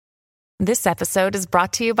This episode is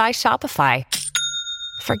brought to you by Shopify.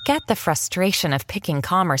 Forget the frustration of picking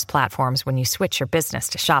commerce platforms when you switch your business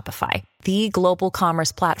to Shopify, the global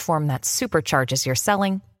commerce platform that supercharges your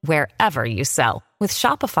selling wherever you sell. With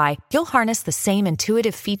Shopify, you'll harness the same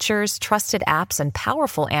intuitive features, trusted apps, and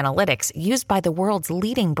powerful analytics used by the world's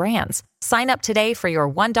leading brands. Sign up today for your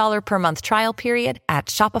 $1 per month trial period at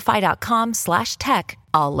shopify.com/tech,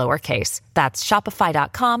 all lowercase. That's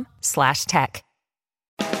shopify.com/tech.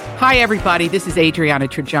 Hi, everybody. This is Adriana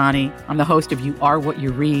Trajani. I'm the host of You Are What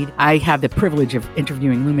You Read. I have the privilege of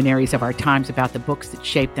interviewing luminaries of our times about the books that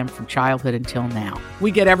shaped them from childhood until now.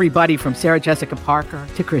 We get everybody from Sarah Jessica Parker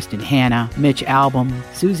to Kristen Hanna, Mitch Albom,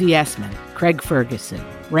 Susie Essman, Craig Ferguson,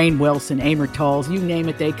 Rainn Wilson, Amor Tolls, you name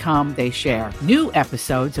it, they come, they share. New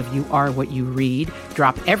episodes of You Are What You Read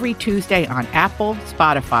drop every Tuesday on Apple,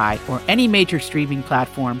 Spotify, or any major streaming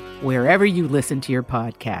platform wherever you listen to your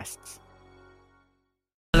podcasts.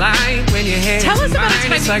 Tell us about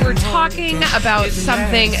a time you were talking about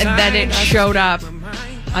something and then it showed up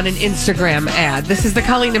on an Instagram ad. This is the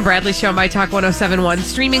Colleen and Bradley Show, My Talk 1071,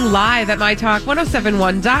 streaming live at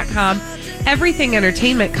MyTalk1071.com. Everything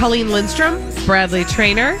Entertainment. Colleen Lindstrom, Bradley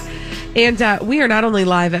Traynor. And we are not only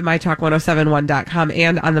live at MyTalk1071.com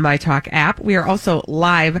and on the MyTalk app, we are also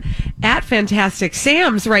live at Fantastic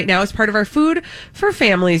Sam's right now as part of our Food for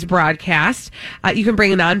Families broadcast. You can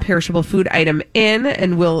bring a non-perishable food item in,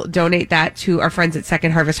 and we'll donate that to our friends at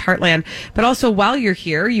Second Harvest Heartland. But also, while you're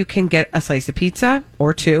here, you can get a slice of pizza,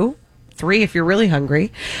 or 2, 3 if you're really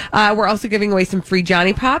hungry. We're also giving away some free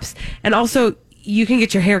Johnny Pops, and also you can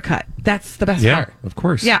get your hair cut. That's the best part. Yeah, of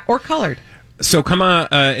course. Yeah, or colored. So come on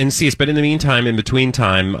and see us. But in the meantime, in between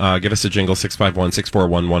time, give us a jingle,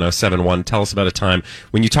 651-641-1071. Tell us about a time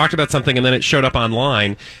when you talked about something and then it showed up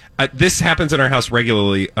online. This happens in our house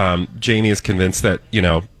regularly. Jamie is convinced that,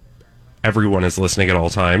 everyone is listening at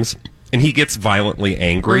all times. And he gets violently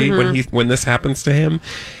angry when this happens to him.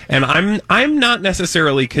 And I'm not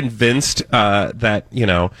necessarily convinced that,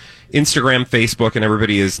 Instagram, Facebook, and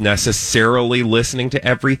everybody is necessarily listening to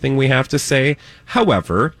everything we have to say.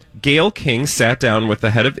 However, Gayle King sat down with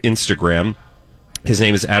the head of Instagram. His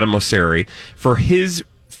name is Adam Mosseri, for his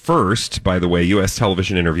first, by the way, U.S.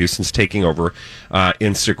 television interview since taking over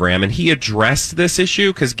Instagram. And he addressed this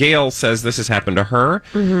issue because Gayle says this has happened to her.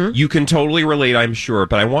 You can totally relate, I'm sure,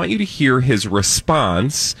 but I want you to hear his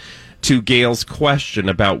response to Gayle's question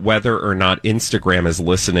about whether or not Instagram is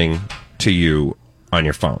listening to you on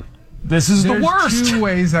your phone. This is There's the worst. 2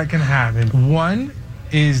 ways that can happen. One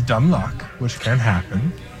is dumb luck, which can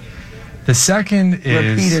happen. The second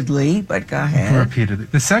is... Repeatedly, but go ahead. Repeatedly.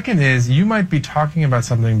 The second is you might be talking about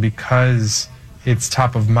something because it's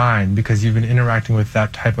top of mind, because you've been interacting with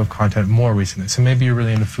that type of content more recently. So maybe you're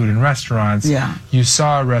really into food and restaurants. Yeah. You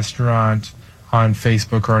saw a restaurant on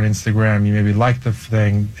Facebook or on Instagram. You maybe liked the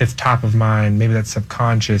thing. It's top of mind. Maybe that's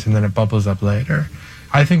subconscious, and then it bubbles up later.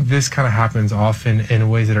 I think this kind of happens often in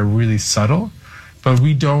ways that are really subtle, but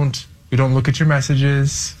we don't look at your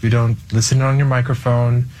messages. We don't listen on your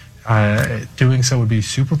microphone. Doing so would be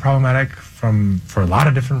super problematic for a lot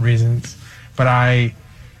of different reasons. But I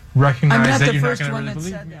recognize that you're not going to really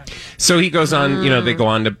believe me. So he goes on, they go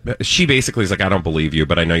on to, she basically is like, I don't believe you,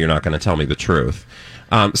 but I know you're not going to tell me the truth.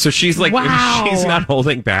 So she's like, wow. She's not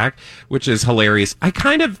holding back, which is hilarious. I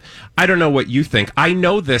don't know what you think. I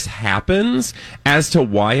know this happens. As to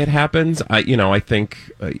why it happens, I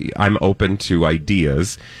think I'm open to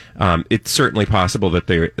ideas. It's certainly possible that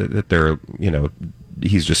they're,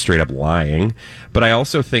 he's just straight up lying. But I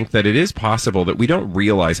also think that it is possible that we don't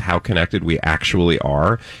realize how connected we actually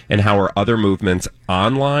are and how our other movements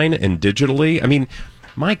online and digitally. I mean,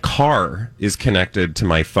 my car is connected to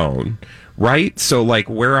my phone. Right? So, like,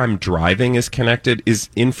 where I'm driving is connected,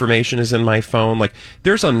 information is in my phone. Like,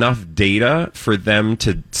 there's enough data for them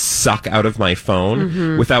to suck out of my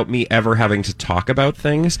phone without me ever having to talk about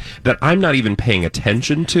things that I'm not even paying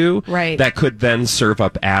attention to. Right. That could then serve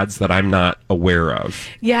up ads that I'm not aware of.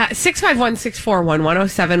 Yeah,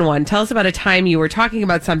 651-641-1071. Tell us about a time you were talking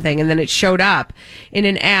about something and then it showed up in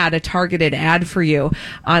an ad, a targeted ad for you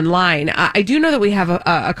online. I do know that we have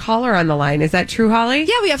a caller on the line. Is that true, Holly?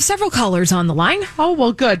 Yeah, we have several callers on the line. Oh,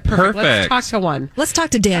 well, good. Perfect. Let's talk to one. Let's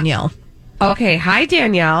talk to Danielle. Okay. Hi,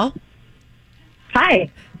 Danielle. Hi.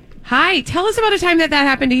 Hi. Tell us about a time that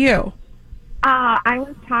happened to you. I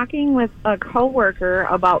was talking with a coworker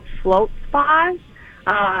about float spas.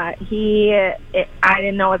 I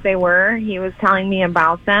didn't know what they were. He was telling me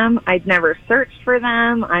about them. I'd never searched for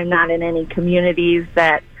them. I'm not in any communities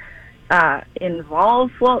that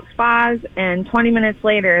involve float spas. And 20 minutes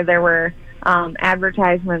later, there were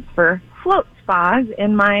advertisements for float spas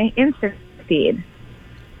in my Insta feed.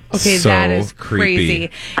 Okay, So that is creepy.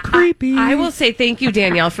 crazy. Creepy. I will say thank you,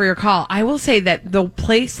 Danielle, for your call. I will say that the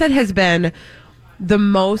place that has been the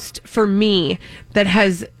most for me that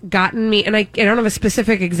has gotten me, and I don't have a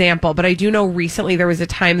specific example, but I do know recently there was a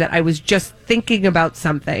time that I was just thinking about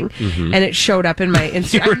something and it showed up in my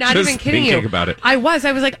Instagram. were I'm not just even kidding thinking you. about it. I was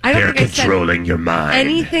like, I don't They're think I said controlling your mind.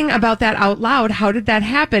 anything about that out loud. How did that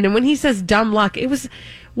happen? And when he says dumb luck, it was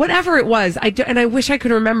whatever it was. And I wish I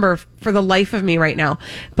could remember for the life of me right now.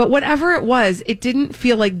 But whatever it was, it didn't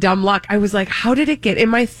feel like dumb luck. I was like, how did it get in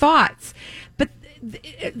my thoughts? But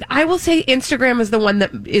I will say Instagram is the one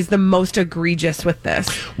that is the most egregious with this.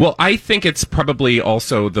 Well, I think it's probably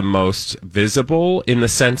also the most visible in the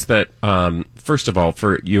sense that, first of all,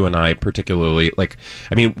 for you and I particularly,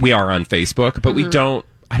 we are on Facebook, but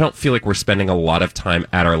I don't feel like we're spending a lot of time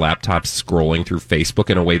at our laptops scrolling through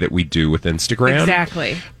Facebook in a way that we do with Instagram.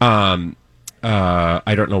 Exactly.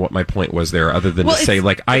 I don't know what my point was there, other than to say,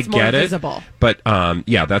 I get it. Visible. But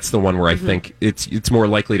that's the one where I think it's more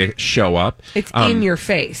likely to show up. It's in your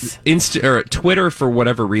face. Twitter, for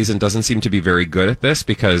whatever reason, doesn't seem to be very good at this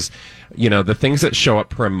because, the things that show up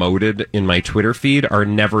promoted in my Twitter feed are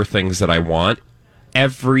never things that I want.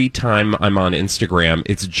 Every time I'm on Instagram,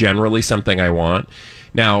 it's generally something I want.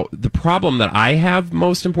 Now, the problem that I have,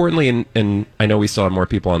 most importantly, and I know we still have more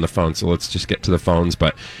people on the phone, so let's just get to the phones,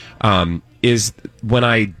 but is when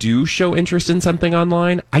I do show interest in something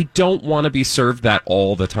online, I don't want to be served that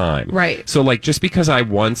all the time. Right. So, just because I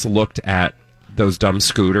once looked at those dumb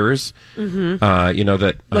scooters,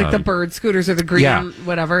 that... the bird scooters or the green,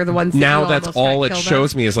 whatever, the ones that now you that's almost all got it killed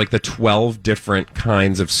shows on. me is the 12 different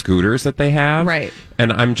kinds of scooters that they have. Right.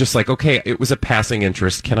 And I'm just like, okay, it was a passing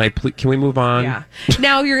interest. Can we move on? Yeah.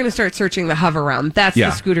 Now you're going to start searching the hover round. That's the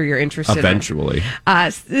scooter you're interested Eventually.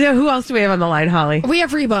 in. Who else do we have on the line, Holly? We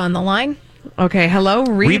have Reba on the line. Okay, hello,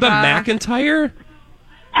 Reba. Reba McEntire?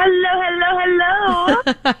 Hello.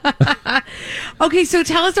 Okay, so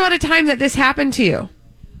tell us about a time that this happened to you.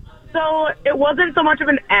 So it wasn't so much of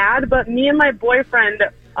an ad, but me and my boyfriend,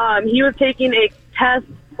 he was taking a test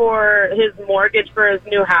for his mortgage for his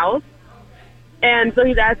new house. And so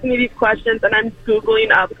he's asking me these questions, and I'm Googling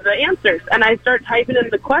up the answers. And I start typing in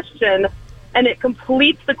the question, and it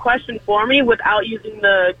completes the question for me without using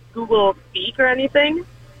the Google Speak or anything.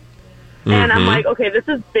 And I'm like, okay, this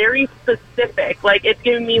is very specific. It's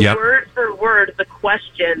giving me word for word the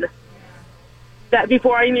question that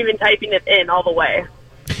before I'm even typing it in all the way.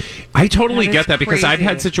 I totally get that because crazy. I've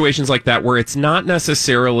had situations like that where it's not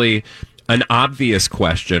necessarily an obvious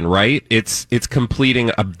question, right? It's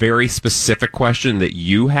completing a very specific question that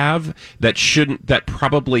you have that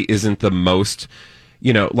probably isn't the most,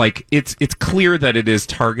 it's clear that it is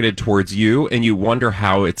targeted towards you, and you wonder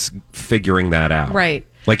how it's figuring that out. Right.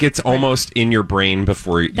 It's almost in your brain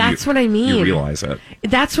before That's what I mean. You realize it.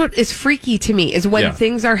 That's what is freaky to me, is when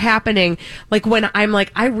things are happening, when I'm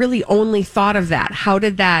like, I really only thought of that. How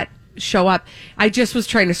did that show up? I just was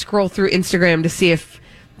trying to scroll through Instagram to see if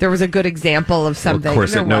there was a good example of something. Well, of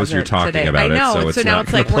course, There it knows wasn't you're talking today. about I know. it, so now not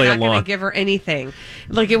it's gonna like play we're not going along. to give her anything.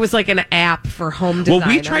 It was like an app for home design. Well,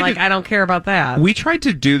 we tried I don't care about that. We tried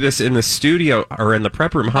to do this in the studio or in the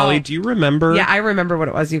prep room. Holly, do you remember? Yeah, I remember what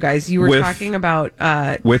it was, you guys. You were talking about...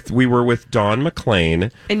 we were with Dawn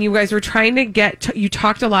McLean. And you guys were trying to get... you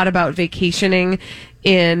talked a lot about vacationing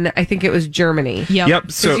in, I think it was Germany.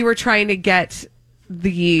 Yep. So you were trying to get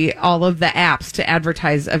all of the apps to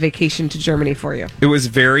advertise a vacation to Germany for you. It was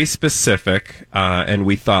very specific, and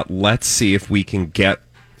we thought, let's see if we can get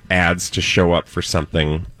ads to show up for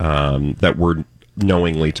something that we're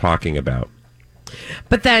knowingly talking about.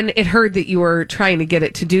 But then it heard that you were trying to get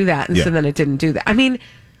it to do that, and so then it didn't do that. I mean,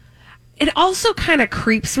 it also kind of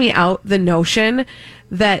creeps me out, the notion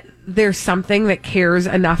that there's something that cares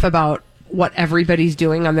enough about what everybody's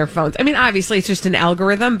doing on their phones. I mean, obviously it's just an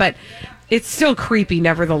algorithm, but it's still creepy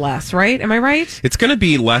nevertheless, right? Am I right? It's going to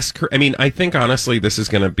be less... I think, honestly, this is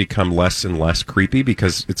going to become less and less creepy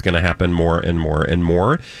because it's going to happen more and more and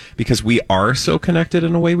more because we are so connected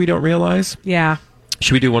in a way we don't realize. Yeah.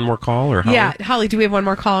 Should we do one more call? Or Holly? Yeah. Holly, do we have one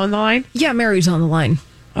more call on the line? Yeah, Mary's on the line.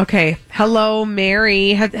 Okay. Hello,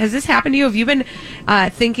 Mary. Has this happened to you? Have you been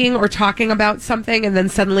thinking or talking about something and then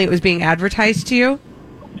suddenly it was being advertised to you?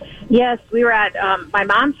 Yes, we were at my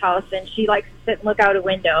mom's house, and she likes to sit and look out a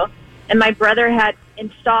window. And my brother had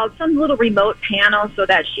installed some little remote panel so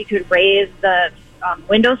that she could raise the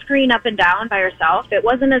window screen up and down by herself. It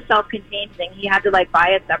wasn't a self-contained thing. He had to buy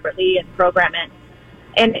it separately and program it.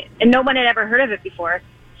 And no one had ever heard of it before.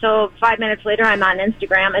 So 5 minutes later, I'm on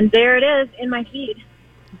Instagram, and there it is in my feed.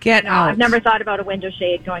 Get out. I've never thought about a window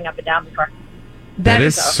shade going up and down before. That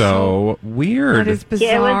is so weird. That is bizarre.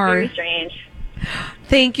 Yeah, it was very strange.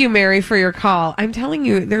 Thank you, Mary, for your call. I'm telling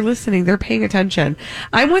you, they're listening. They're paying attention.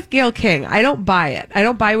 I'm with Gail King. I don't buy it. I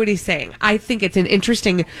don't buy what he's saying. I think it's an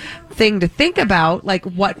interesting thing to think about. Like,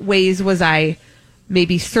 what ways was I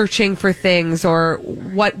maybe searching for things, or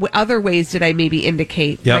what other ways did I maybe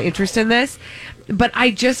indicate my interest in this? But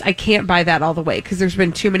I can't buy that all the way because there's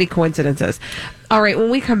been too many coincidences. All right, when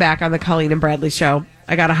we come back on the Colleen and Bradley Show,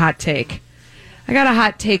 I got a hot take. I got a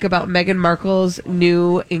hot take about Meghan Markle's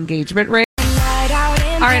new engagement ring.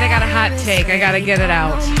 All right, I got a hot take. I got to get it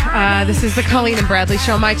out. This is the Colleen and Bradley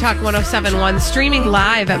Show, My Talk 1071, streaming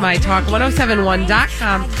live at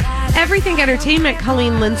MyTalk1071.com. Everything Entertainment,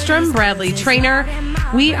 Colleen Lindstrom, Bradley Trainer.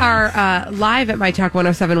 We are live at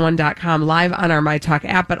MyTalk1071.com, live on our MyTalk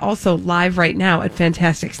app, but also live right now at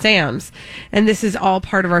Fantastic Sam's. And this is all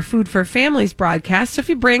part of our Food for Families broadcast. So if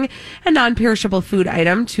you bring a non-perishable food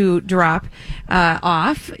item to drop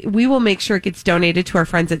off, we will make sure it gets donated to our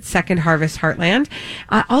friends at Second Harvest Heartland.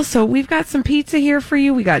 Also, we've got some pizza here for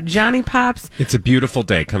you. We got Johnny Pops. It's a beautiful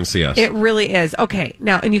day. Come see us. It really is. Okay,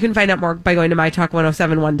 now, and you can find out more by going to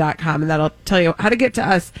MyTalk1071.com, and that'll tell you how to get to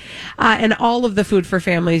us and all of the Food for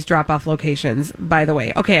Families drop-off locations, by the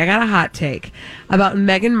way. Okay, I got a hot take about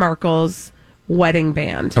Meghan Markle's wedding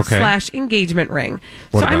band / engagement ring.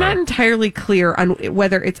 So I'm not entirely clear on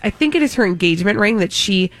whether I think it is her engagement ring that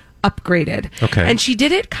she upgraded. Okay. And she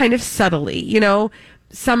did it kind of subtly, you know.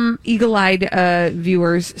 Some eagle-eyed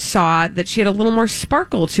viewers saw that she had a little more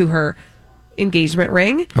sparkle to her engagement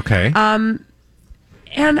ring. Okay. And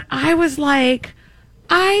I was like,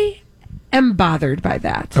 I am bothered by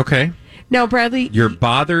that. Okay. Now, Bradley, you're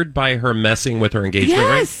bothered by her messing with her engagement ring?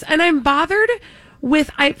 Yes, and I'm bothered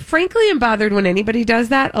I frankly am bothered when anybody does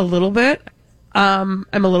that a little bit. I'm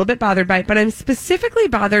a little bit bothered by it, but I'm specifically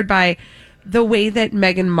bothered by the way that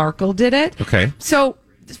Meghan Markle did it. Okay. So,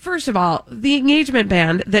 first of all, the engagement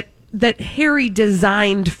band that Harry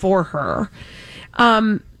designed for her.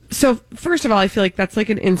 So, first of all, I feel like that's like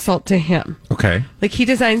an insult to him. Okay. Like, he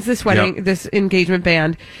designs this wedding, this engagement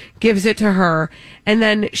band, gives it to her, and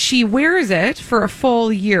then she wears it for a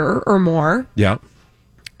full year or more. Yeah.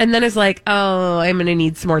 And then is like, oh, I'm going to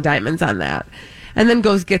need some more diamonds on that. And then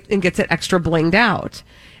gets it extra blinged out.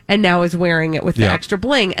 And now is wearing it with the extra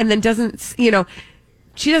bling. And then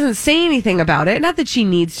she doesn't say anything about it. Not that she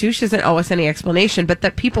needs to. She doesn't owe us any explanation, but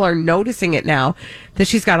that people are noticing it now that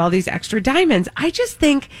she's got all these extra diamonds. I just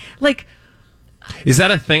think, like... Is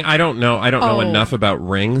that a thing? I don't know. I don't know enough about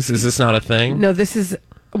rings. Is this not a thing? No, this is...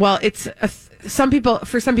 Well, it's... For some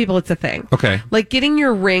people, it's a thing. Okay. Like, getting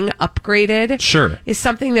your ring upgraded is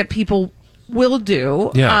something that people will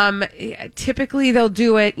do. Yeah. Typically, they'll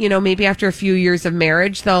do it, maybe after a few years of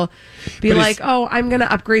marriage. They'll be like, oh, I'm going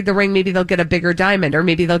to upgrade the ring. Maybe they'll get a bigger diamond, or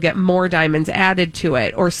maybe they'll get more diamonds added to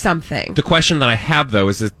it, or something. The question that I have, though,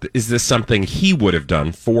 is this something he would have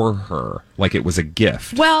done for her? Like it was a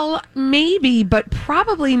gift? Well, maybe, but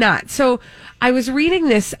probably not. So I was reading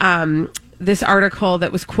this... this article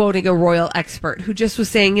that was quoting a royal expert who just was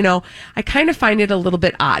saying, I kind of find it a little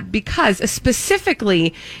bit odd because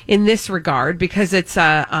specifically in this regard, because it's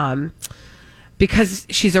because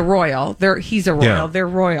she's a royal, he's a royal, they're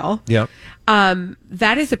royal. Yeah.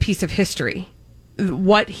 That is a piece of history.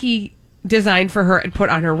 What he designed for her and put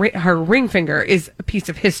on her ring finger is a piece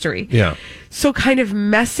of history. Yeah. So kind of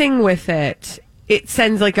messing with it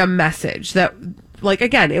sends like a message that, like,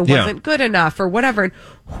 again, it wasn't good enough or whatever. And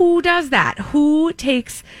who does that? Who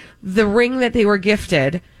takes the ring that they were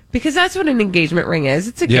gifted? Because that's what an engagement ring is.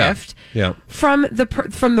 It's a gift from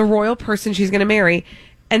the royal person she's going to marry,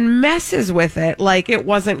 and messes with it like it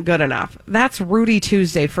wasn't good enough. That's Rudy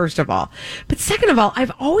Tuesday, first of all. But second of all,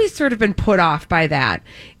 I've always sort of been put off by that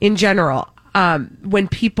in general when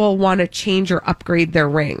people want to change or upgrade their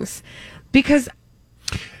rings. Because...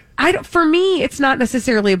 for me, it's not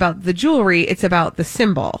necessarily about the jewelry; it's about the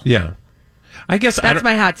symbol. Yeah, I guess that's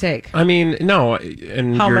my hot take. I mean, no,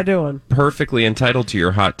 and how am I doing? Perfectly entitled to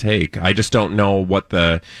your hot take. I just don't know what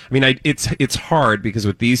the. I mean, it's hard because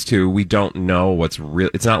with these two, we don't know what's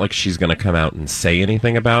real. It's not like she's going to come out and say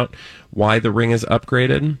anything about why the ring is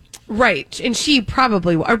upgraded, right? And she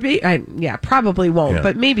probably, probably won't,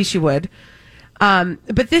 but maybe she would.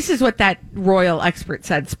 But this is what that royal expert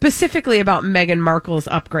said, specifically about Meghan Markle's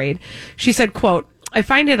upgrade. She said, quote, I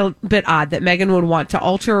find it a bit odd that Meghan would want to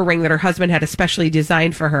alter a ring that her husband had especially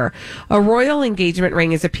designed for her. A royal engagement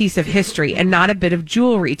ring is a piece of history and not a bit of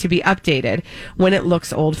jewelry to be updated when it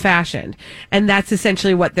looks old-fashioned. And that's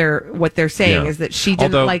essentially what they're saying is that she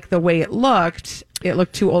didn't like the way it looked. It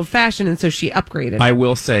looked too old-fashioned, and so she upgraded. I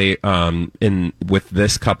will say, with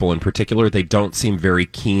this couple in particular, they don't seem very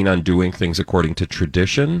keen on doing things according to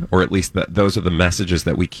tradition, or at least those are the messages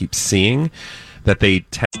that we keep seeing. that they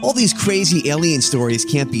All these crazy alien stories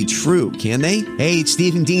can't be true, can they? Hey, it's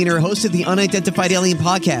Stephen Diener, host of the Unidentified Alien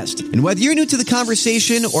Podcast. And whether you're new to the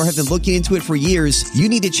conversation or have been looking into it for years, you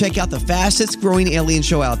need to check out the fastest growing alien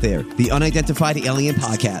show out there, the Unidentified Alien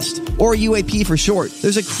Podcast, or UAP for short.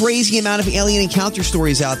 There's a crazy amount of alien encounter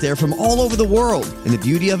stories out there from all over the world. And the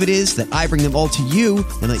beauty of it is that I bring them all to you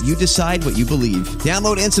and let you decide what you believe.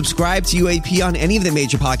 Download and subscribe to UAP on any of the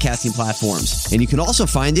major podcasting platforms. And you can also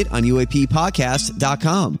find it on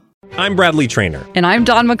UAPpodcast.com. I'm Bradley Trainer. And I'm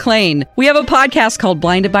Don McClain. We have a podcast called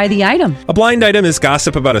Blinded by the Item. A blind item is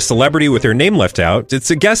gossip about a celebrity with their name left out. It's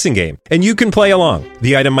a guessing game, and you can play along.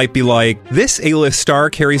 The item might be like, this A-list star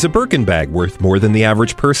carries a Birkin bag worth more than the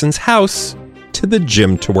average person's house to the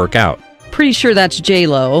gym to work out. Pretty sure that's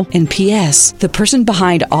J-Lo. And P.S. the person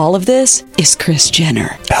behind all of this is Kris Jenner,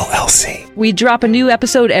 LLC. We drop a new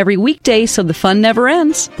episode every weekday so the fun never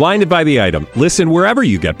ends. Blinded by the Item. Listen wherever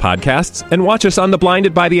you get podcasts and watch us on the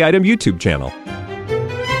Blinded by the Item YouTube channel.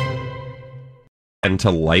 And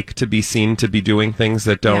to be seen to be doing things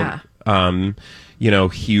that don't,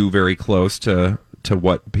 hew very close to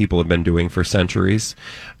what people have been doing for centuries.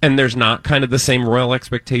 And there's not kind of the same royal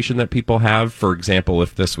expectation that people have. For example,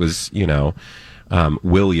 if this was,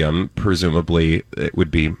 William, presumably it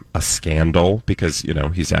would be a scandal because,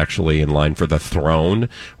 he's actually in line for the throne.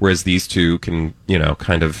 Whereas these two can,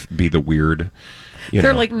 kind of be the weird,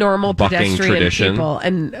 they're like normal bucking pedestrian tradition. people,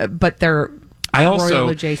 but they're royal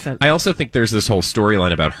adjacent. I also think there's this whole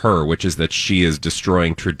storyline about her, which is that she is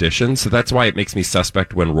destroying tradition. So that's why it makes me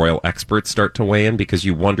suspect when royal experts start to weigh in, because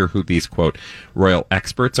you wonder who these, quote, royal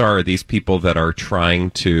experts are. Are these people that are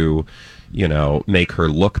trying to, make her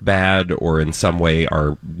look bad or in some way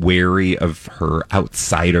are wary of her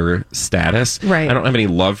outsider status? Right. I don't have any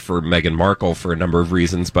love for Meghan Markle for a number of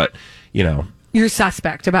reasons, but, You're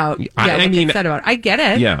suspect about what gets said about it. I get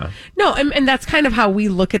it. Yeah. No, and that's kind of how we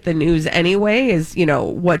look at the news anyway, is,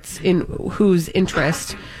 what's in whose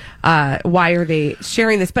interest, why are they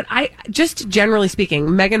sharing this? But I, just generally speaking,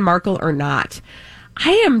 Meghan Markle or not,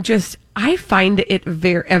 I find it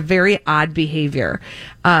a very odd behavior.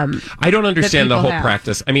 I don't understand the whole have.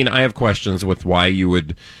 practice. I mean, I have questions with why you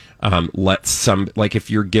would let if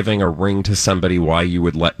you're giving a ring to somebody, why you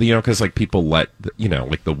would let, because people let,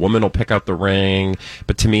 the woman will pick out the ring.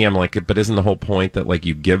 But to me, I'm like, but isn't the whole point that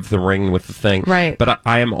you give the ring with the thing? Right. But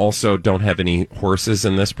I am also don't have any horses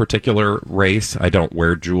in this particular race. I don't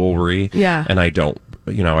wear jewelry. Yeah. And I don't,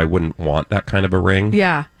 I wouldn't want that kind of a ring.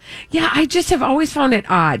 Yeah. Yeah, I just have always found it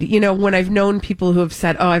odd, when I've known people who have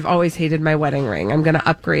said, oh, I've always hated my wedding ring. I'm going to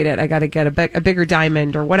upgrade it. I got to get a bigger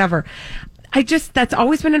diamond or whatever. That's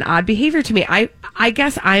always been an odd behavior to me. I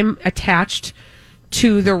guess I'm attached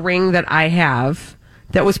to the ring that I have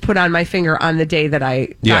that was put on my finger on the day that I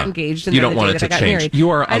got engaged. And you then don't the want day it that to I got change. married. You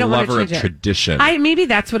are I a don't want lover to of change it. tradition. Maybe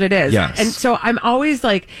that's what it is. Yes. And so I'm always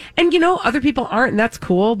other people aren't, and that's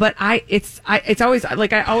cool. But it's always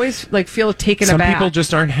I always feel taken aback. Some people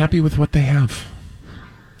just aren't happy with what they have.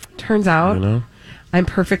 Turns out, I'm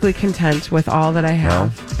perfectly content with all that I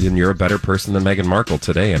have. Well, then you're a better person than Meghan Markle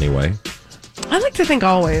today, anyway. I like to think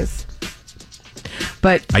always.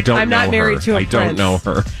 But I'm not married to a prince. I don't know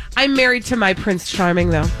her. I'm married to my Prince Charming,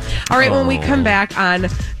 though. All right, when we come back on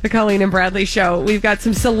the Colleen and Bradley Show, we've got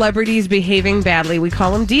some celebrities behaving badly. We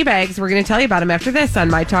call them D-bags. We're going to tell you about them after this on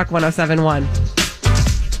My Talk 107.1.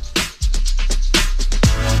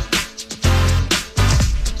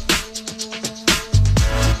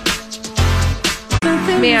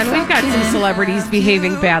 Man, we've got some celebrities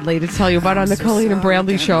behaving badly to tell you about on the Colleen and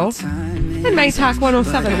Bradley Show. And My Talk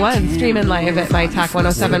 107.1, streaming live at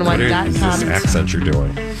MyTalk1071.com. What is this accent you're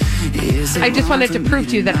doing? I just wanted to prove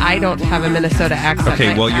to you that I don't have a Minnesota accent.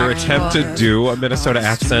 Okay, well, your attempt to do a Minnesota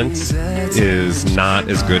accent is not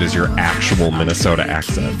as good as your actual Minnesota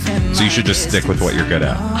accent. So you should just stick with what you're good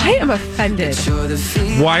at. I am offended.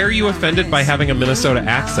 Why are you offended by having a Minnesota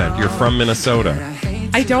accent? You're from Minnesota.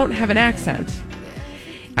 I don't have an accent.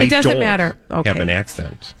 It doesn't matter. Okay. Have an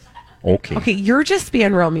accent. Okay. Okay, you're just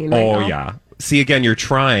being real mean right now. Oh, yeah. See, again, you're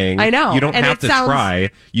trying. I know. You don't have to try.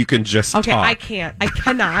 You can just talk. I can't. I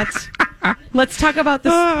cannot. Let's talk about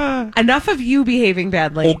this. Enough of you behaving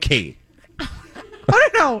badly. Okay. I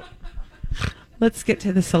don't know. Let's get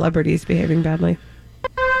to the celebrities behaving badly.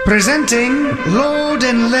 Presenting Lord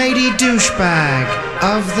and Lady Douchebag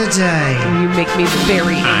of the Day. You make me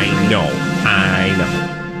very angry.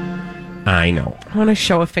 I know. I want to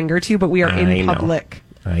show a finger to you, but we are in public.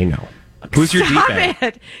 I know. Who's your D-bag? Stop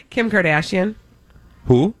it. Kim Kardashian.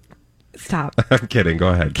 Who? Stop. I'm kidding. Go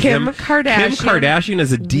ahead. Kim Kardashian. Kim Kardashian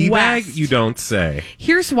is a D-bag? West. You don't say.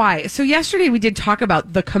 Here's why. So yesterday we did talk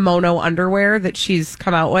about the kimono underwear that she's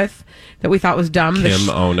come out with that we thought was dumb.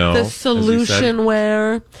 Kimono, the solution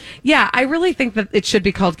wear. Yeah, I really think that it should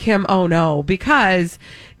be called Kim Oh No, because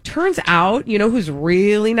turns out, you know who's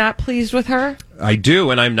really not pleased with her? I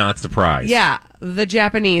do, and I'm not surprised. Yeah, the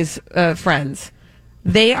Japanese friends.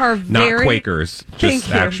 They are very... Not Quakers, just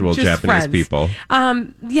actual just Japanese friends. people.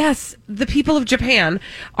 Yes, the people of Japan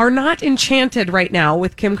are not enchanted right now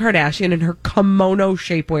with Kim Kardashian and her kimono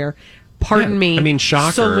shapewear. Pardon me. I mean,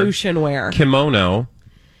 shocker. Solution wear. Kimono,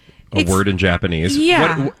 word in Japanese.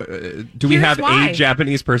 Yeah. Do we Here's have why. a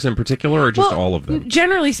Japanese person in particular, or just all of them?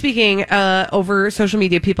 Generally speaking, over social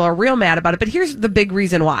media, people are real mad about it. But here's the big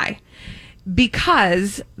reason why.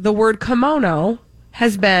 Because the word kimono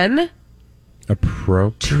has been...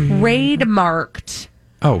 trademarked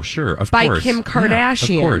Oh, sure, of by course. Kim Kardashian,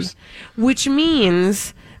 Yeah, of course. which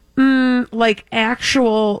means like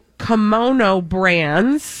actual kimono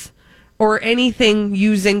brands or anything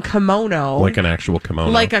using kimono, Like an actual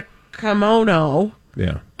kimono. like a kimono,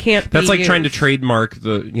 yeah, can't. That's be like trying to used. trademark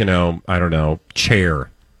the, I don't know,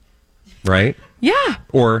 chair, right? Yeah,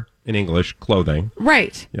 Or in English, clothing.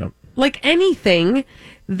 right. Yeah. Like anything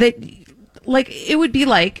that, like it would be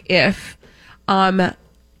like if,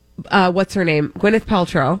 what's her name, Gwyneth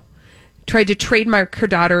Paltrow, tried to trademark her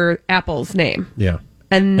daughter Apple's name. Yeah.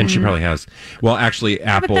 And she probably has. Well, actually,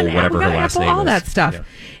 Apple, but then whatever we her got last Apple, name all is. that stuff.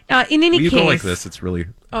 Yeah. In any Will you case, go like this? It's really.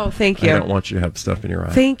 Oh, thank you. I don't want you to have stuff in your eye.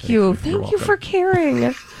 Thank you. You're Thank you welcome. for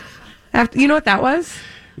caring. You know what that was?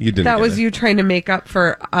 You didn't. That get was it. you trying to make up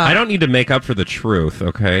for. I don't need to make up for the truth,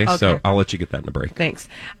 okay? Okay. So I'll let you get that in the break. Thanks.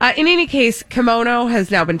 In any case, kimono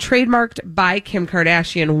has now been trademarked by Kim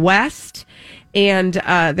Kardashian West, and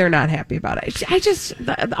they're not happy about it. I just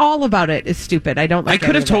all about it is stupid. I don't. Like I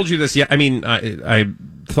could have any of told you this. Yeah, I mean, I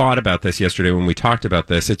thought about this yesterday when we talked about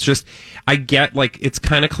this. It's just, I get, like, it's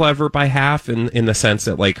kind of clever by half in the sense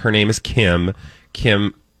that, like, her name is Kim.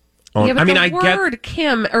 it. Yeah, but I mean, the I word get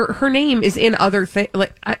Kim or her name is in other things.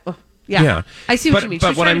 Like, yeah, I see what you mean. But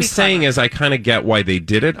She's what trying to I'm be saying clever. is, I kind of get why they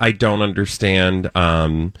did it. I don't understand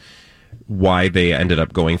why they ended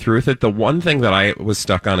up going through with it. The one thing that I was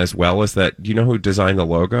stuck on as well is that, do you know who designed the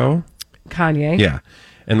logo? Kanye. Yeah.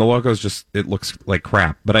 And the logo's just, it looks like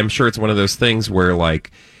crap. But I'm sure it's one of those things where,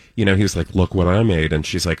 like, he was like, look what I made. And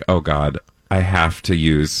she's like, oh, God, I have to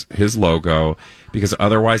use his logo because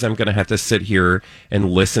otherwise I'm going to have to sit here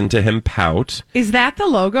and listen to him pout. Is that the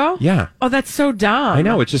logo? Yeah. Oh, that's so dumb. I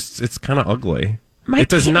know. It's kind of ugly. My It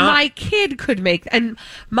does not. My kid could make, and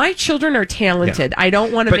my children are talented. I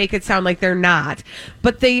don't want to But- make it sound like they're not,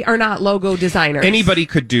 but they are not logo designers. Anybody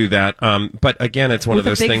could do that. But again, it's one With of a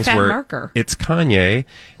those big things fat where marker. it's Kanye.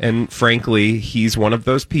 And frankly, he's one of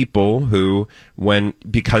those people who,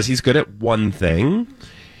 because he's good at one thing,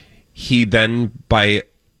 he then, by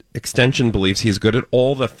extension, believes he's good at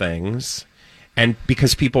all the things. And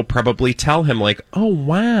because people probably tell him, like, oh,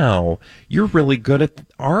 wow, you're really good at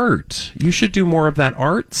art. You should do more of that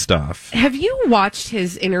art stuff. Have you watched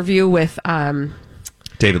his interview with?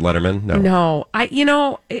 David Letterman? No.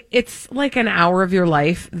 No, it's like an hour of your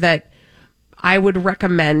life that I would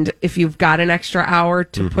recommend if you've got an extra hour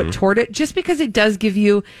to put toward it, just because it does give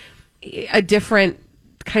you a different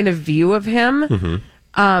kind of view of him.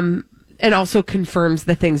 And also confirms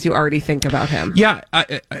the things you already think about him. Yeah,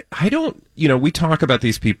 I don't, we talk about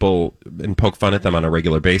these people and poke fun at them on a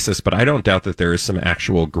regular basis, but I don't doubt that there is some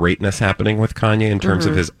actual greatness happening with Kanye in terms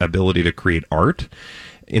of his ability to create art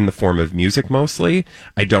in the form of music mostly.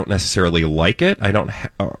 I don't necessarily like it.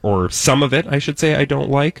 Or some of it, I should say, I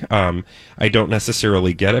don't like. I don't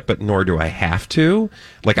necessarily get it, but nor do I have to.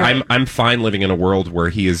 Like, Right. I'm fine living in a world where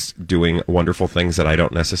he is doing wonderful things that I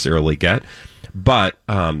don't necessarily get. But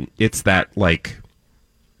it's that, like,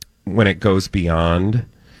 when it goes beyond,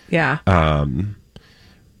 Yeah.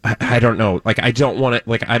 I don't know. Like, I don't want to,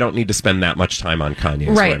 like, I don't need to spend that much time on Kanye. is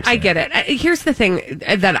what Right, I'm I saying. get it. Here's the thing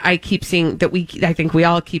that I keep seeing, I think we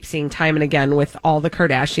all keep seeing time and again with all the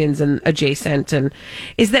Kardashians and adjacent, and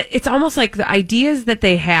is that it's almost like the ideas that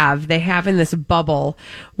they have in this bubble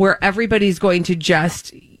where everybody's going to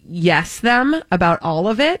just yes them about all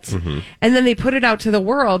of it, and then they put it out to the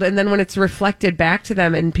world, and then when it's reflected back to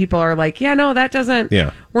them and people are like, yeah, no, that doesn't,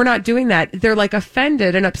 we're not doing that, they're like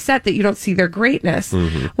offended and upset that you don't see their greatness,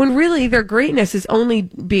 when really their greatness is only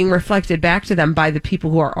being reflected back to them by the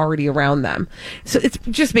people who are already around them. So it's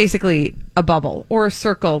just basically a bubble or a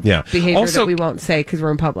circle behavior Also, that we won't say because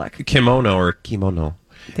we're in public. Kimono or kimono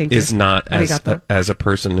Thank you. is not, Arigato. as a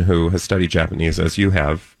person who has studied Japanese as you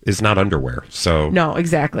have, is not underwear. So No,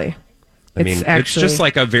 exactly. It's just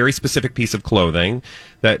like a very specific piece of clothing,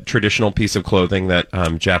 that traditional piece of clothing that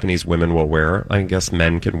Japanese women will wear. I guess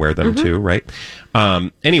men can wear them too, right?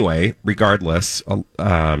 Anyway, regardless,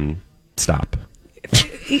 stop.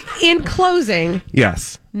 In closing,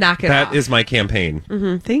 yes, knock it off. That is my campaign.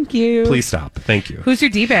 Thank you. Please stop. Thank you. Who's your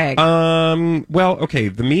D-bag? Well, okay,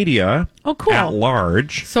 the media at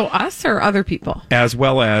large. So us or other people? As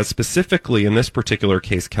well as specifically in this particular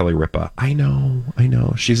case, Kelly Ripa. I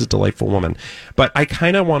know. She's a delightful woman. But I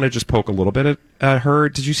kind of want to just poke a little bit at her.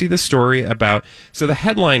 Did you see the story about... So the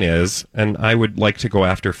headline is, and I would like to go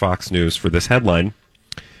after Fox News for this headline,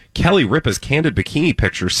 Kelly Ripa's candid bikini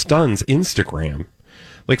picture stuns Instagram.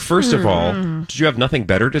 Like, first of all, did you have nothing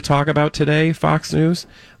better to talk about today, Fox News?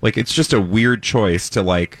 Like, it's just a weird choice to,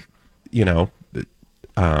 like,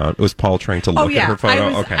 was Paul trying to look at her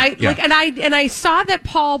photo? And I saw that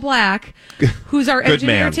Paul Black, who's our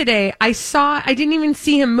engineer today, I didn't even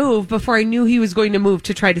see him move before I knew he was going to move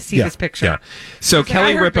to try to see this picture. Yeah. So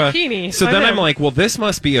Kelly Ripa. Then I'm like, well, this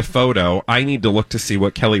must be a photo. I need to look to see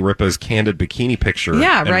what Kelly Ripa's candid bikini picture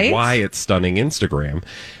and why it's stunning Instagram.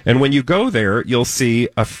 And when you go there, you'll see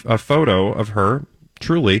a photo of her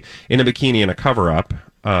truly in a bikini and a cover-up.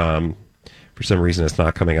 For some reason, it's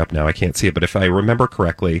not coming up now. I can't see it. But if I remember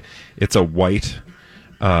correctly, it's a white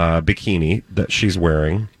bikini that she's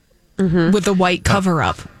wearing. With a white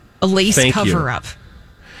cover-up. A lace cover-up.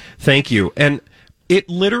 Thank you. And it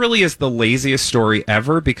literally is the laziest story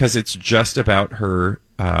ever because it's just about her.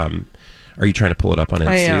 Are you trying to pull it up on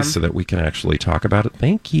NC so that we can actually talk about it?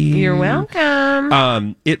 Thank you. You're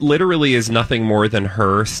welcome. It literally is nothing more than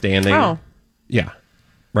her standing. Oh. Yeah.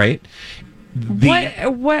 Right?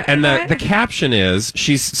 The caption is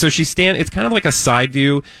it's kind of like a side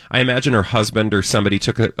view. I imagine her husband or somebody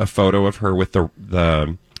took a photo of her with the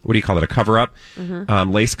what do you call it, a cover up,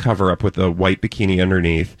 lace cover up with the white bikini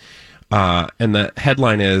underneath, and the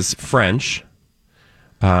headline is French,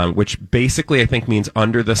 which basically I think means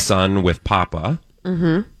under the sun with Papa.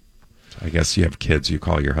 I guess you have kids, you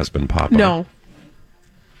call your husband Papa.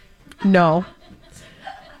 No.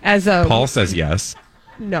 Paul says yes.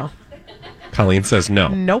 No. Colleen says no.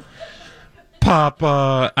 Nope.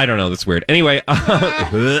 Papa. I don't know. That's weird. Anyway.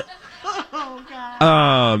 Also,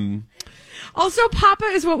 Papa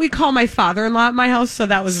is what we call my father-in-law at my house, so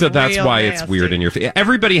that was that's why nasty. It's weird in your face.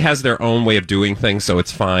 Everybody has their own way of doing things, so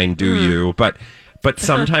it's fine. Do you? But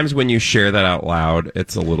sometimes when you share that out loud,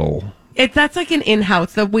 it's a little... That's like an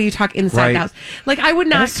in-house, the way you talk inside the house. Like, I would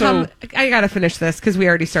not I got to finish this because we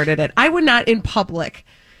already started it. I would not in public...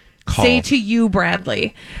 say to you,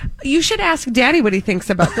 Bradley, you should ask Daddy what he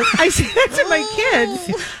thinks about this. I say that to my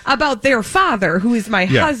kids about their father, who is my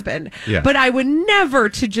husband. Yeah. But I would never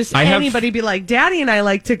to just anybody be like, Daddy and I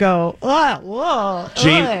like to go, whoa.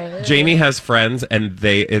 Jamie has friends, and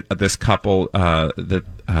this couple that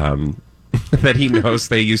he knows,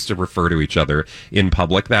 they used to refer to each other in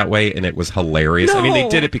public that way, and it was hilarious. No. I mean, they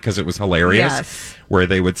did it because it was hilarious, where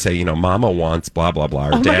they would say, Mama wants blah, blah, blah,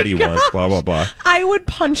 or Daddy wants blah, blah, blah. I would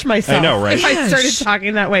punch myself. I know, right? If I started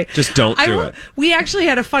talking that way. Just don't do it. We actually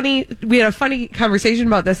had a funny conversation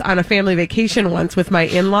about this on a family vacation once with my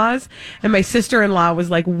in-laws, and my sister-in-law was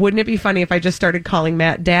like, wouldn't it be funny if I just started calling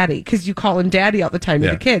Matt Daddy? Because you call him Daddy all the time to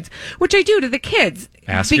the kids, which I do to the kids.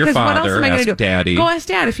 Ask your father, what else am I gonna do? Daddy. Go ask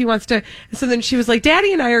Dad if he wants to. So then she was like,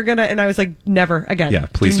 Daddy and I are gonna, and I was like, never again. Yeah,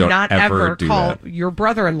 please don't not ever call your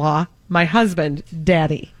brother-in-law, my husband,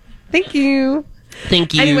 Daddy. Thank you.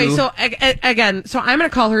 Thank you. Anyway, so again, I'm going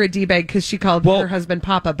to call her a D-bag because she called her husband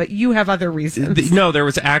Papa, but you have other reasons. No, there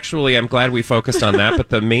was actually, I'm glad we focused on that, but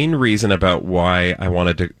the main reason about why I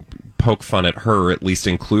wanted to poke fun at her, at least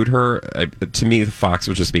include her, to me, Fox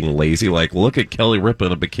was just being lazy. Like, look at Kelly Ripa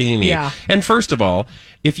in a bikini. Yeah. And first of all,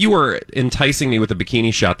 if you were enticing me with a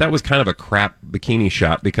bikini shot, that was kind of a crap bikini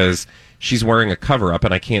shot because she's wearing a cover-up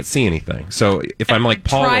and I can't see anything. So if I'm like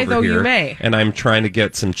Paul over here and I'm trying to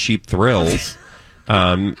get some cheap thrills,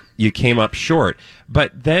 you came up short.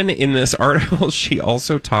 But then in this article, she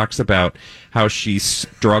also talks about how she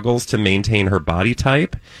struggles to maintain her body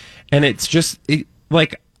type. And it's just,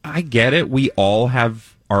 I get it. We all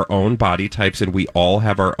have our own body types and we all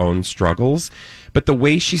have our own struggles. But the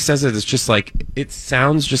way she says it is just like, it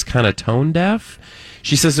sounds just kind of tone deaf.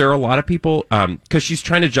 She says there are a lot of people, because she's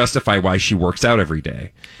trying to justify why she works out every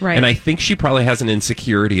day. Right. And I think she probably has an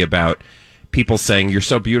insecurity about people saying, you're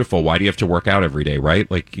so beautiful, why do you have to work out every day, right?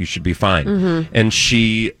 Like, you should be fine. Mm-hmm. And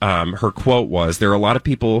she, her quote was, there are a lot of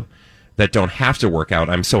people that don't have to work out.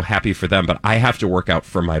 I'm so happy for them, but I have to work out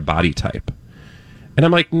for my body type. And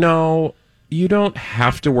I'm like, no, you don't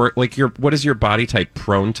have to work. Like, what is your body type?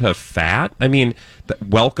 Prone to fat? I mean,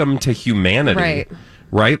 welcome to humanity.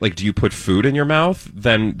 right? Like, do you put food in your mouth?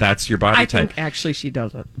 Then that's your body I type. think actually she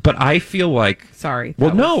doesn't. But I feel like... Sorry.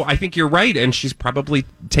 Well, no, I think you're right. And she's probably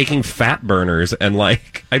taking fat burners and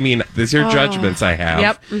these are judgments I have.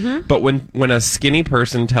 Yep. Mm-hmm. But when a skinny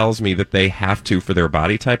person tells me that they have to for their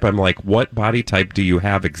body type, I'm like, what body type do you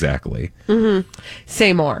have exactly? Mm-hmm.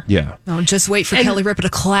 Say more. Yeah. Oh, just wait for Kelly Ripa to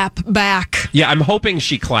clap back. Yeah, I'm hoping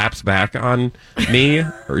she claps back on me.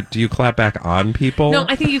 Or do you clap back on people? No,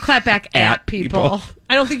 I think you clap back at people.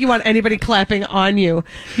 I don't think you want anybody clapping on you.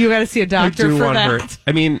 You got to see a doctor for that. Her.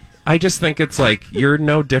 I mean, I just think it's like you're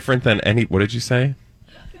no different than any. What did you say?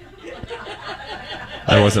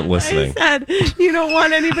 I wasn't listening. I said you don't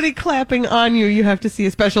want anybody clapping on you. You have to see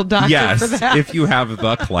a special doctor for that. Yes, if you have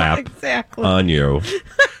the clap exactly. on you,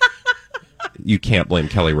 you can't blame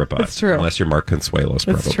Kelly Ripa. That's true. Unless you're Mark Consuelos,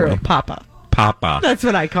 probably. That's true. Papa. That's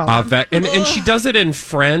what I call him. And she does it in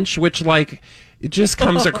French, which it just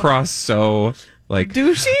comes across so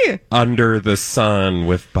douchey. Under the sun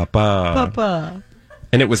with Papa. Papa.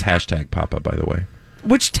 And it was hashtag Papa, by the way.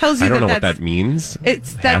 Which tells you I don't know what that means.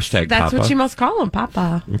 That's Papa. what you must call him,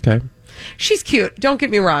 Papa. Okay. She's cute. Don't get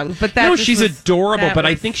me wrong, but she's adorable. But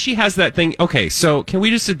I think she has that thing. Okay, so can we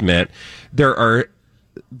just admit there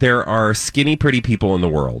are skinny, pretty people in the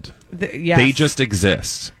world. Yes. They just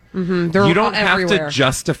exist. Mm-hmm. You don't have to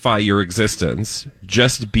justify your existence.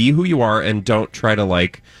 Just be who you are, and don't try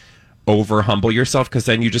to over humble yourself, because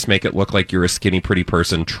then you just make it look like you're a skinny, pretty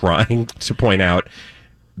person trying to point out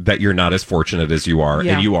that you're not as fortunate as you are,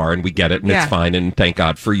 and you are, and we get it, and it's fine, and thank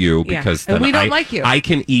God for you, because then we don't like you. I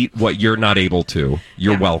can eat what you're not able to.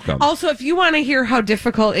 You're welcome. Also, if you want to hear how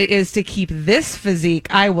difficult it is to keep this physique,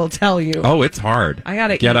 I will tell you. Oh, it's hard. I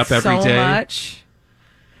gotta get eat up every so day. Much.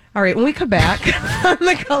 All right, when we come back on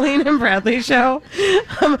the Colleen and Bradley Show,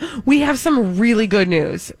 we have some really good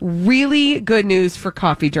news. Really good news for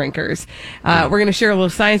coffee drinkers. We're going to share a little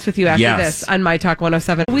science with you after this on My Talk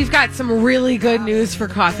 107. We've got some really good news for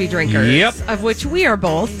coffee drinkers, of which we are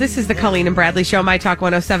both. This is the Colleen and Bradley Show, My Talk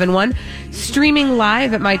 1071, streaming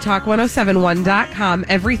live at MyTalk1071.com.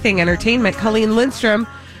 Everything Entertainment. Colleen Lindstrom,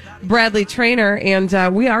 Bradley Trainer,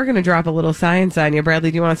 and we are going to drop a little science on you.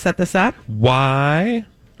 Bradley, do you want to set this up? Why?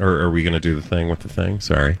 Or are we going to do the thing with the thing?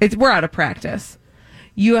 Sorry. We're out of practice.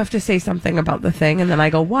 You have to say something about the thing, and then I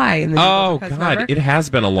go, why? And then God, remember? It has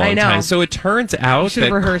been a long time. So it turns out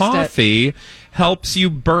that coffee helps you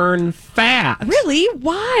burn fat. Really?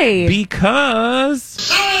 Why? Because...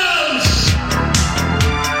 Science!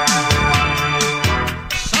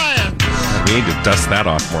 We need to dust that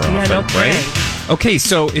off more often, right? Okay,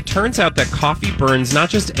 so it turns out that coffee burns not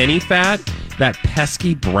just any fat, that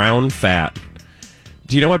pesky brown fat.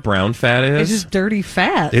 Do you know what brown fat is? It's just dirty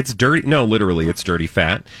fat. It's dirty. No, literally, it's dirty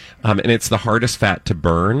fat. And it's the hardest fat to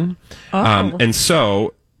burn. Oh.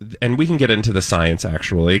 And we can get into the science,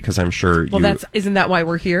 actually, because I'm sure isn't that why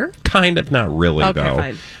we're here? Kind of, not really,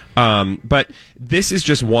 though. Fine. But this is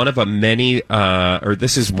just one of a many,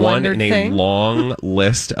 this is one in a long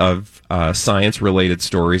list of science-related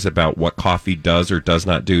stories about what coffee does or does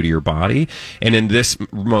not do to your body. And in this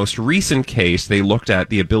most recent case, they looked at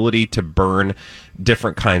the ability to burn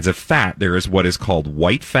different kinds of fat. There is what is called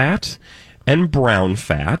white fat and brown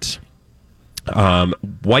fat.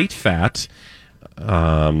 White fat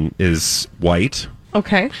is white.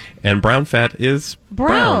 Okay. And brown fat is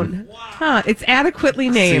brown. Huh. It's adequately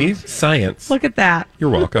named. See? Science. Look at that.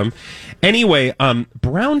 You're welcome. Anyway,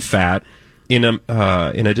 brown fat, in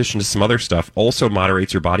addition to some other stuff, also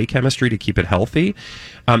moderates your body chemistry to keep it healthy.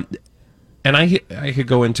 And I could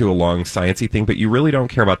go into a long sciencey thing, but you really don't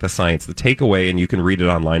care about the science. The takeaway, and you can read it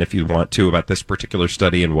online if you want to, about this particular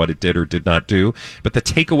study and what it did or did not do. But the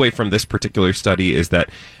takeaway from this particular study is that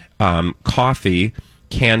coffee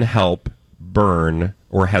can help burn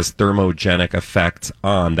or has thermogenic effects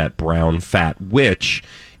on that brown fat, which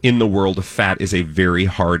in the world of fat is a very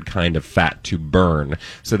hard kind of fat to burn.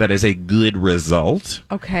 So that is a good result.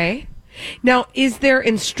 Okay. Now, is there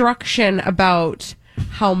instruction about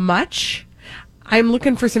how much? I'm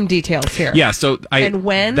looking for some details here. Yeah, so and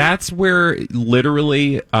when? That's where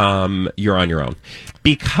literally you're on your own,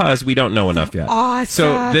 because we don't know enough yet. Awesome.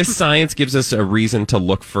 So this science gives us a reason to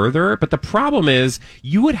look further, but the problem is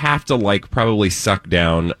you would have to probably suck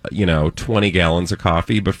down 20 gallons of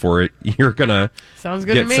coffee before you're gonna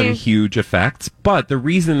get some huge effects. But the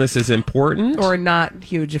reason this is important, or not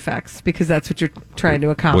huge effects, because that's what you're trying to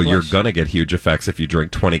accomplish. Well, you're gonna get huge effects if you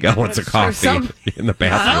drink 20 gallons of coffee in the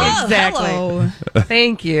bathroom. Oh, exactly. Hello.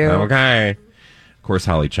 Thank you. Okay. Of course,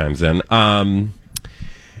 Holly chimes in.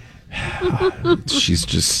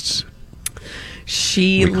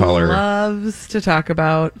 She loves to talk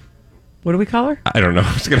about What do we call her? I don't know.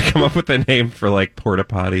 I was going to come up with a name for like Porta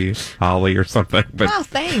Potty Holly or something. But Oh,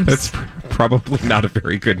 thanks. That's probably not a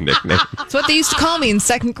very good nickname. That's what they used to call me in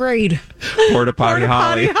second grade. Porta Potty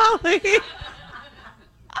Holly.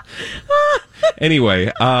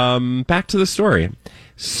 Anyway, back to the story.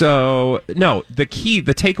 So, no, the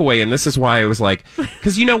takeaway, and this is why I was like,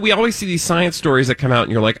 because, we always see these science stories that come out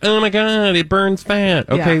and you're like, oh my God, it burns fat.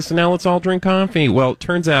 Okay, so now let's all drink coffee. Well, it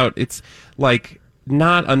turns out it's like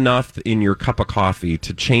not enough in your cup of coffee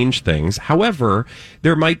to change things. However,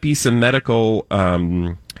 there might be some medical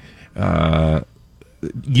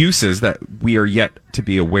uses that we are yet to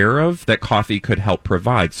be aware of that coffee could help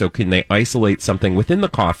provide. So can they isolate something within the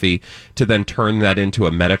coffee to then turn that into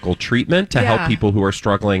a medical treatment to help people who are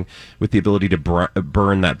struggling with the ability to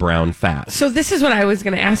burn that brown fat? So this is what I was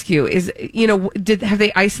going to ask you is, have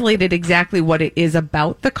they isolated exactly what it is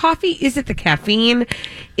about the coffee? Is it the caffeine?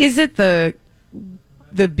 Is it the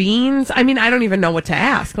beans? I mean, I don't even know what to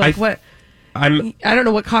ask. Like I don't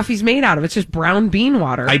know what coffee's made out of. It's just brown bean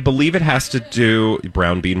water. I believe it has to do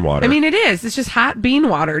brown bean water. I mean, it is. It's just hot bean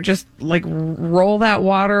water. Just like roll that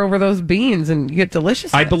water over those beans and you get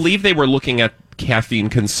deliciousness. I believe they were looking at caffeine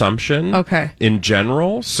consumption in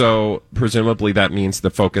general. So presumably that means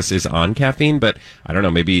the focus is on caffeine. But I don't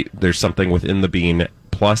know. Maybe there's something within the bean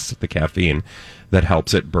plus the caffeine that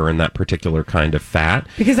helps it burn that particular kind of fat.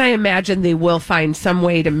 Because I imagine they will find some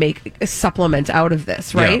way to make a supplement out of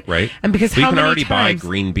this, right? Yeah, right. And because you can already buy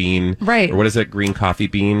green bean, right? Or what is it? Green coffee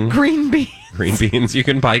bean? Green beans. Green beans. You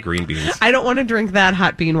can buy green beans. I don't want to drink that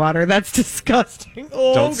hot bean water. That's disgusting.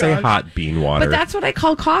 Oh, don't say hot bean water. But that's what I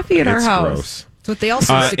call coffee at our house. Gross. That's what they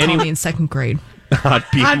also used to call me in second grade. Hot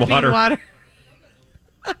bean water.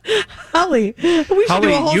 Holly, we should do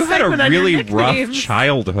a whole you had a segment really on your rough nicknames.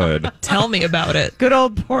 Childhood. Tell me about it. Good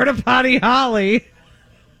old Porta Potty Holly.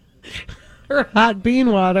 Her hot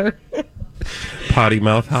bean water. Potty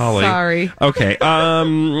mouth Holly. Sorry. Okay.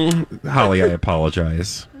 Holly, I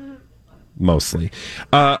apologize. Mostly.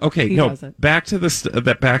 Okay. Back to this.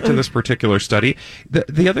 Back to this particular study.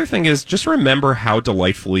 The other thing is just remember how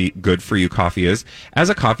delightfully good for you coffee is.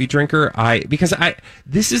 As a coffee drinker,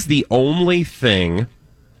 this is the only thing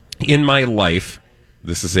in my life.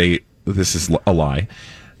 This is a lie.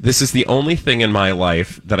 This is the only thing in my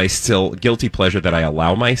life that I still guilty pleasure that I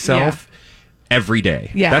allow myself. Every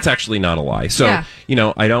day. Yeah. That's actually not a lie. So,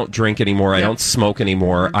 I don't drink anymore. I don't smoke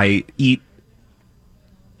anymore. I eat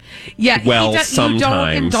sometimes. You don't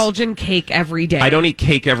indulge in cake every day. I don't eat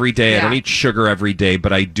cake every day. I don't eat sugar every day,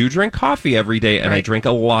 but I do drink coffee every day, and I drink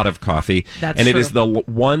a lot of coffee. That's and true. It is the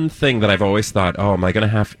one thing that I've always thought,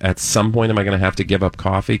 at some point, am I going to have to give up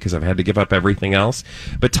coffee because I've had to give up everything else?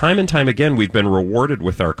 But time and time again, we've been rewarded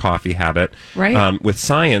with our coffee habit. Right. With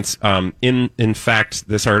science, in fact,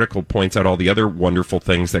 this article points out all the other wonderful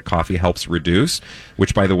things that coffee helps reduce,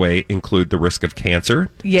 which, by the way, include the risk of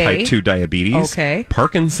cancer, type 2 diabetes,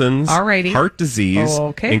 Parkinson's, heart disease,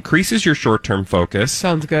 increases your short-term focus,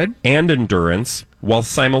 sounds good, and endurance, while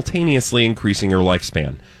simultaneously increasing your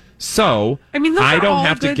lifespan. So, I mean, those I are don't all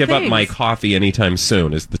have to good give up things. my coffee anytime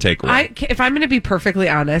soon, is the takeaway. If I'm going to be perfectly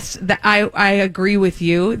honest, I agree with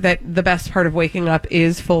you that the best part of waking up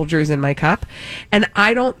is Folgers in my cup. And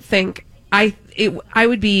I don't think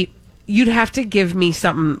you'd have to give me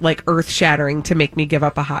something like earth-shattering to make me give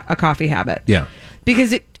up a coffee habit. Yeah.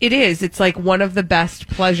 Because it's like one of the best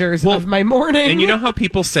pleasures of my morning. And you know how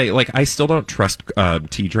people say, like, I still don't trust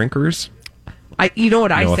tea drinkers? You know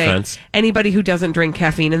what I say? Offense. Anybody who doesn't drink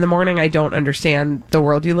caffeine in the morning, I don't understand the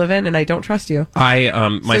world you live in, and I don't trust you.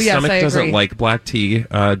 My stomach doesn't like black tea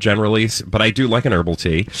generally, but I do like an herbal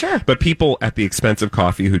tea. Sure. But people at the expense of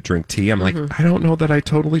coffee who drink tea, I'm like, I don't know that I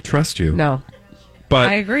totally trust you. No. But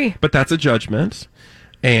I agree. But that's a judgment.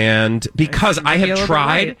 And because I've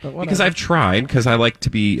tried, because I like to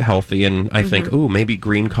be healthy, and I think, maybe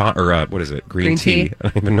green tea. I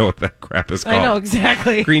don't even know what that crap is called. I know,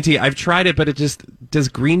 exactly. Green tea. I've tried it, but does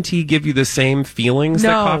green tea give you the same feelings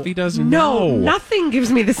that coffee does? No, nothing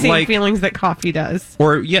gives me the same feelings that coffee does.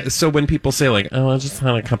 So when people say, like, I just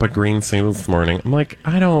had a cup of green tea this morning, I'm like,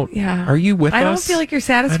 I don't. Yeah. Are you with us? I don't feel like you're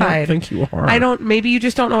satisfied. I don't think you are. Maybe you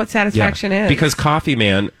just don't know what satisfaction is. Because coffee,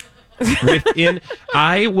 man.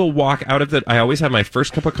 I will walk out of I always have my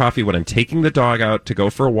first cup of coffee when I'm taking the dog out to go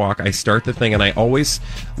for a walk. I start the thing, and I always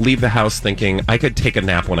leave the house thinking I could take a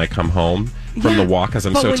nap when I come home from the walk because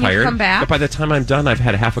I'm so tired. Come back, but by the time I'm done, I've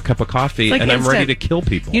had half a cup of coffee, and I'm ready to kill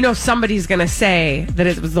people. You know, somebody's going to say that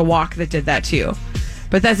it was the walk that did that to you.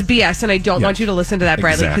 But that's BS, and I don't want you to listen to that,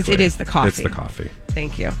 Bradley, because it is the coffee. It's the coffee.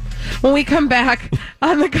 Thank you. When we come back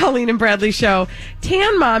on the Colleen and Bradley Show,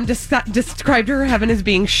 Tan Mom described her heaven as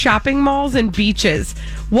being shopping malls and beaches.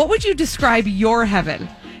 What would you describe your heaven?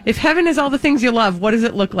 If heaven is all the things you love, what does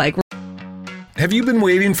it look like? Have you been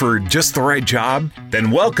waiting for just the right job? Then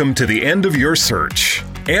welcome to the end of your search.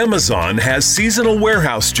 Amazon has seasonal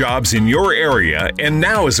warehouse jobs in your area, and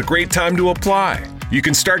now is a great time to apply. You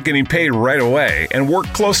can start getting paid right away and work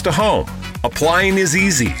close to home. Applying is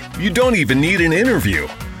easy. You don't even need an interview.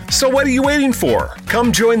 So what are you waiting for?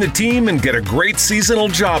 Come join the team and get a great seasonal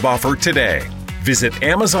job offer today. Visit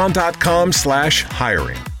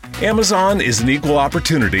Amazon.com/hiring. Amazon is an equal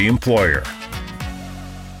opportunity employer.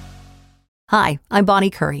 Hi, I'm Bonnie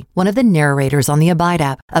Curry, one of the narrators on the Abide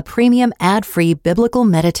app, a premium ad-free biblical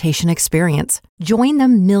meditation experience. Join the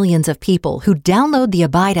millions of people who download the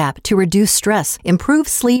Abide app to reduce stress, improve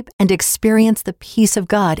sleep, and experience the peace of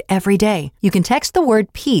God every day. You can text the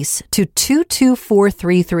word peace to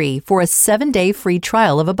 22433 for a 7-day free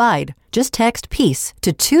trial of Abide. Just text peace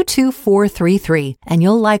to 22433 and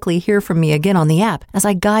you'll likely hear from me again on the app as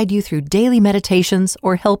I guide you through daily meditations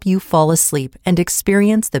or help you fall asleep and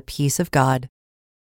experience the peace of God.